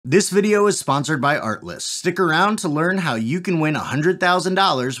This video is sponsored by Arlist. Stick around to learn how you can win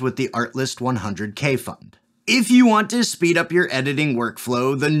 $100,000 with the Arlist 100K fund. If you want to speed up your editing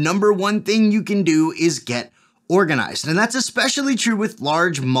workflow, the number one thing you can do is get organized, and that's especially true with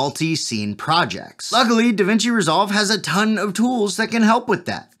large multi-scene projects. Luckily, Davinci Resolve has a ton of tools that can help with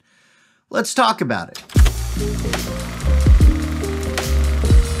that. Let's talk about it.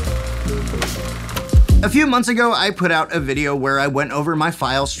 A few months ago, I put out a video where I went over my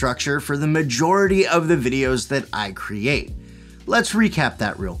file structure for the majority of the videos that I create. Let's recap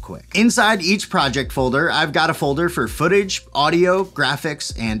that real quick. Inside each project folder, I've got a folder for footage, audio,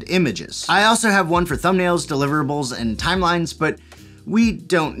 graphics, and images. I also have one for thumbnails, deliverables, and timelines, but we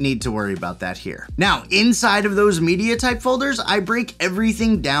don't need to worry about that here. Now, inside of those media type folders, I break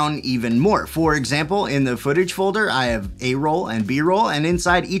everything down even more. For example, in the footage folder, I have A-roll and B-roll, and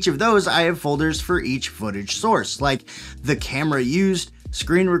inside each of those, I have folders for each footage source, like the camera used,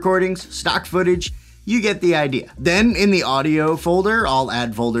 screen recordings, stock footage. You get the idea. Then in the audio folder, I'll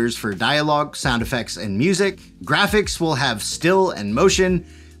add folders for dialogue, sound effects, and music. Graphics will have still and motion.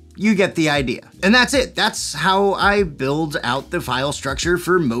 You get the idea. And that's it. That's how I build out the file structure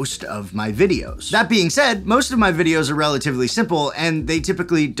for most of my videos. That being said, most of my videos are relatively simple and they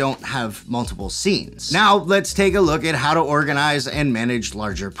typically don't have multiple scenes. Now let's take a look at how to organize and manage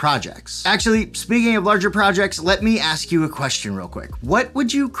larger projects. Actually, speaking of larger projects, let me ask you a question real quick. What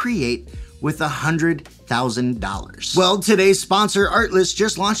would you create with $100,000? Well, today's sponsor, Arlist,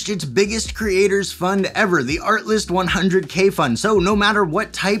 just launched its biggest creators fund ever, the Arlist 100K fund. So no matter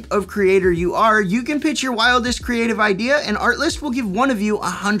what type of creator you are, you can pitch your wildest creative idea and Arlist will give one of you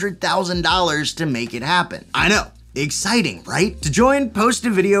 $100,000 to make it happen. I know. Exciting, right? To join, post a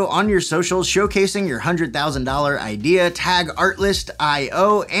video on your socials showcasing your $100,000 idea, tag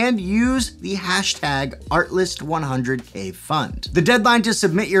Artlist.io, and use the hashtag Artlist100K fund. The deadline to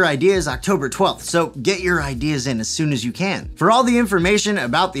submit your idea is October 12th, so get your ideas in as soon as you can. For all the information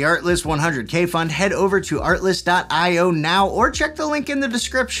about the Artlist 100K fund, head over to Artlist.io now or check the link in the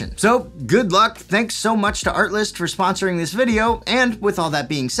description. So good luck, thanks so much to Artlist for sponsoring this video, and with all that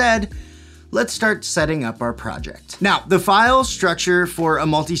being said, let's start setting up our project. Now, the file structure for a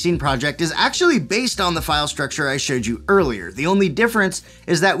multi-scene project is actually based on the file structure I showed you earlier. The only difference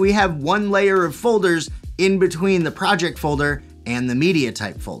is that we have one layer of folders in between the project folder and the media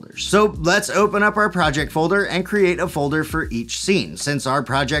type folders. So let's open up our project folder and create a folder for each scene. Since our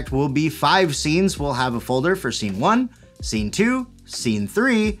project will be 5 scenes, we'll have a folder for scene 1, scene 2, scene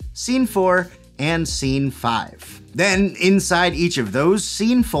 3, scene 4, and scene 5. Then inside each of those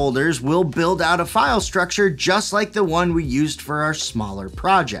scene folders, we'll build out a file structure just like the one we used for our smaller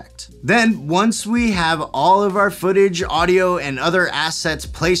project. Then once we have all of our footage, audio, and other assets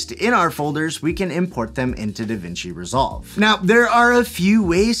placed in our folders, we can import them into Davinci Resolve. Now, there are a few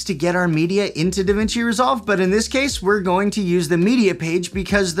ways to get our media into Davinci Resolve, but in this case, we're going to use the media page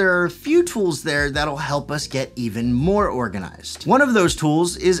because there are a few tools there that'll help us get even more organized. One of those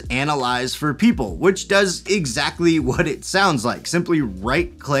tools is Analyze for People, which does exactly what it sounds like. Simply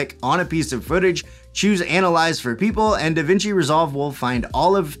right-click on a piece of footage, choose Analyze for People, and Davinci Resolve will find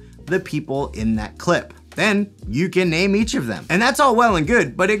all of the people in that clip. Then you can name each of them. And that's all well and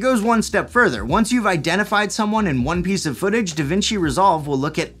good, but it goes one step further. Once you've identified someone in one piece of footage, Davinci Resolve will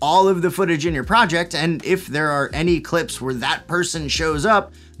look at all of the footage in your project, and if there are any clips where that person shows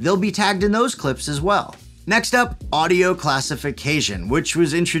up, they'll be tagged in those clips as well. Next up, audio classification, which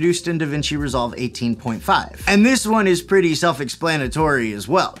was introduced in Davinci Resolve 18.5. And this one is pretty self-explanatory as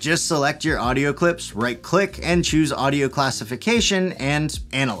well. Just select your audio clips, right-click, and choose audio classification and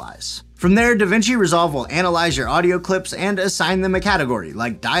analyze. From there, Davinci Resolve will analyze your audio clips and assign them a category,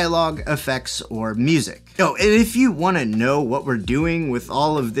 like dialogue, effects, or music. Oh, and if you want to know what we're doing with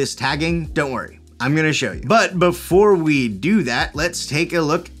all of this tagging, don't worry. I'm gonna show you. But before we do that, let's take a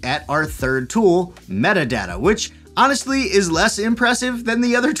look at our third tool, Metadata, which honestly is less impressive than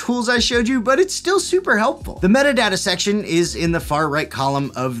the other tools I showed you, but it's still super helpful. The Metadata section is in the far right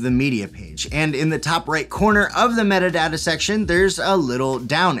column of the media page, and in the top right corner of the Metadata section, there's a little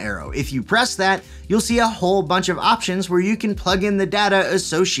down arrow. If you press that, you'll see a whole bunch of options where you can plug in the data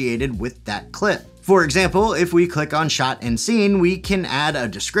associated with that clip. For example, if we click on shot and scene, we can add a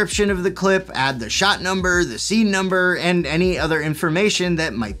description of the clip, add the shot number, the scene number, and any other information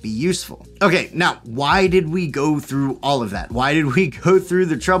that might be useful. Okay, now why did we go through all of that? Why did we go through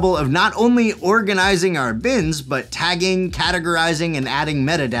the trouble of not only organizing our bins, but tagging, categorizing, and adding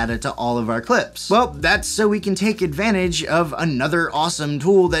metadata to all of our clips? Well, that's so we can take advantage of another awesome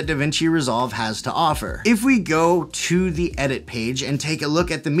tool that Davinci Resolve has to offer. If we go to the edit page and take a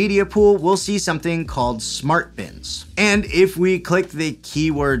look at the media pool, we'll see something something called smart bins. And if we click the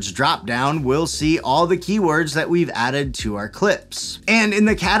keywords dropdown, we'll see all the keywords that we've added to our clips. And in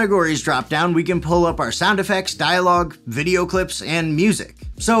the categories dropdown, we can pull up our sound effects, dialogue, video clips, and music.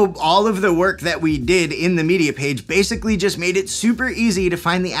 So all of the work that we did in the media page basically just made it super easy to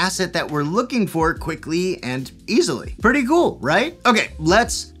find the asset that we're looking for quickly and easily. Pretty cool, right? Okay,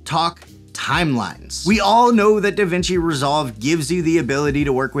 let's talk timelines. We all know that Davinci Resolve gives you the ability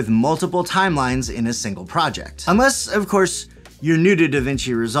to work with multiple timelines in a single project. Unless, of course, you're new to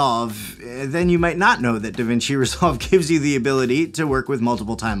Davinci Resolve, then you might not know that Davinci Resolve gives you the ability to work with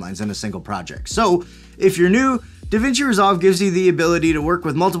multiple timelines in a single project. So if you're new, Davinci Resolve gives you the ability to work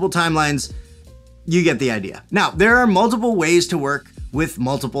with multiple timelines. You get the idea. Now, there are multiple ways to work with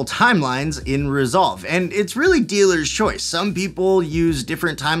multiple timelines in Resolve, and it's really dealer's choice. Some people use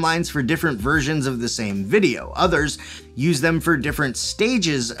different timelines for different versions of the same video. Others use them for different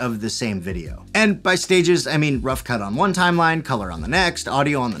stages of the same video. And by stages, I mean rough cut on one timeline, color on the next,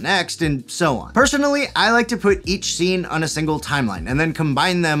 audio on the next, and so on. Personally, I like to put each scene on a single timeline and then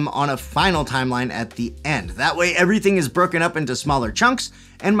combine them on a final timeline at the end. That way everything is broken up into smaller chunks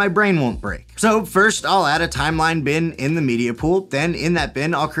and my brain won't break. So first I'll add a timeline bin in the media pool, then in that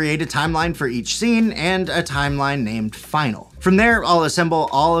bin I'll create a timeline for each scene and a timeline named final. From there, I'll assemble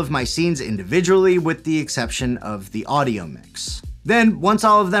all of my scenes individually with the exception of the audio mix. Then, once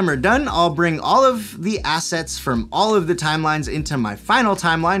all of them are done, I'll bring all of the assets from all of the timelines into my final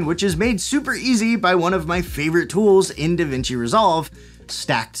timeline, which is made super easy by one of my favorite tools in Davinci Resolve,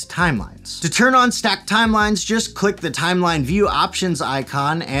 stacked timelines. To turn on stacked timelines, just click the timeline view options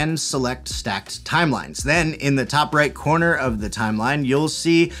icon and select stacked timelines. Then in the top right corner of the timeline, you'll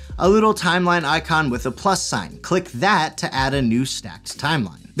see a little timeline icon with a plus sign. Click that to add a new stacked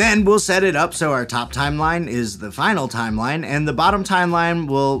timeline. Then we'll set it up so our top timeline is the final timeline and the bottom timeline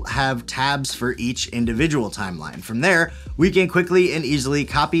will have tabs for each individual timeline. From there, we can quickly and easily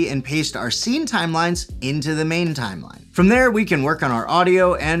copy and paste our scene timelines into the main timeline. From there, we can work on our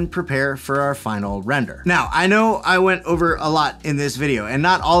audio and prepare for our final render. Now, I know I went over a lot in this video and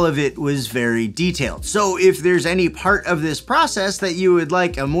not all of it was very detailed. So if there's any part of this process that you would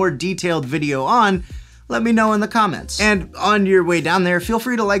like a more detailed video on, let me know in the comments. And on your way down there, feel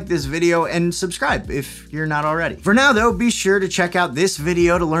free to like this video and subscribe if you're not already. For now though, be sure to check out this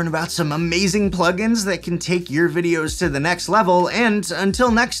video to learn about some amazing plugins that can take your videos to the next level. And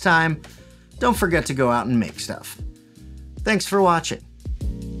until next time, don't forget to go out and make stuff. Thanks for watching.